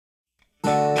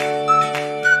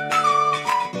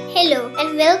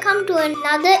and welcome to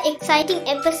another exciting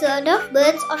episode of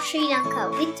Birds of Sri Lanka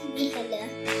with Mihela.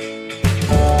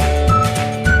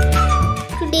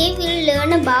 Today we'll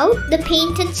learn about the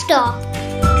painted stork.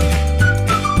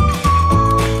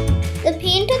 The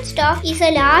painted stork is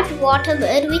a large water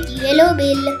bird with yellow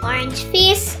bill, orange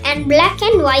face and black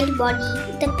and white body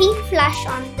with a pink flash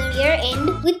on the rear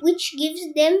end which gives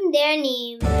them their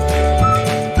name.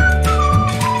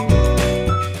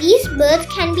 These birds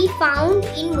can be found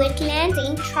in wetlands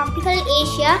in tropical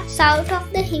Asia, south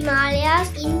of the Himalayas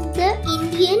in the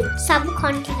Indian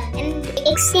Subcontinent and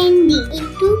extending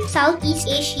into Southeast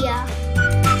Asia.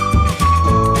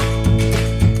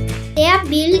 Their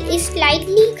bill is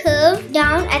slightly curved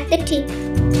down at the tip.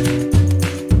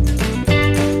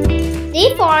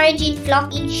 They forage in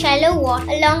flocks in shallow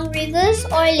water along rivers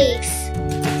or lakes.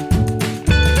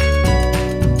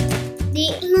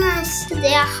 They immerse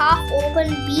their half-open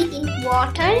beak in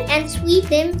water and sweep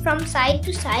them from side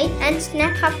to side and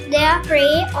snap up their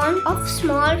prey of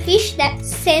small fish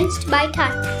that's sensed by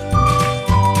touch.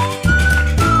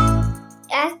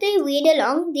 As they wade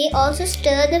along, they also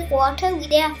stir the water with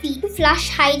their feet to flush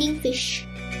hiding fish.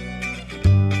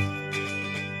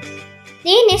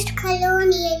 They nest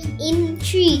colonially in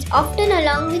trees, often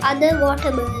along with other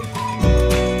water birds.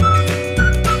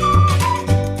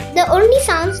 The only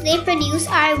sounds they produce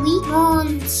are weak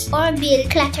moans or bill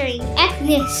clattering at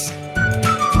this.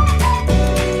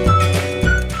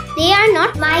 They are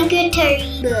not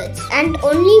migratory birds and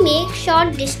only make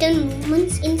short distance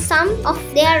movements in some of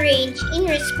their range in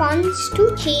response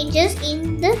to changes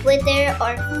in the weather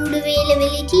or food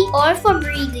availability or for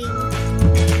breeding.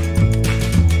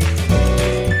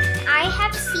 I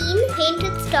have seen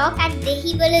painted stork at the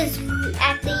Himalayas Zoo,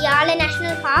 at the Yala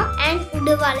National Park and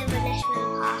Lathuwakiya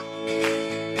National Park.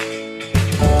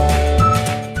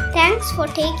 Thanks for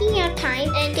taking your time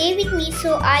and stay with me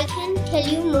so I can tell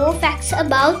you more facts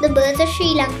about the birds of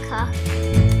Sri Lanka.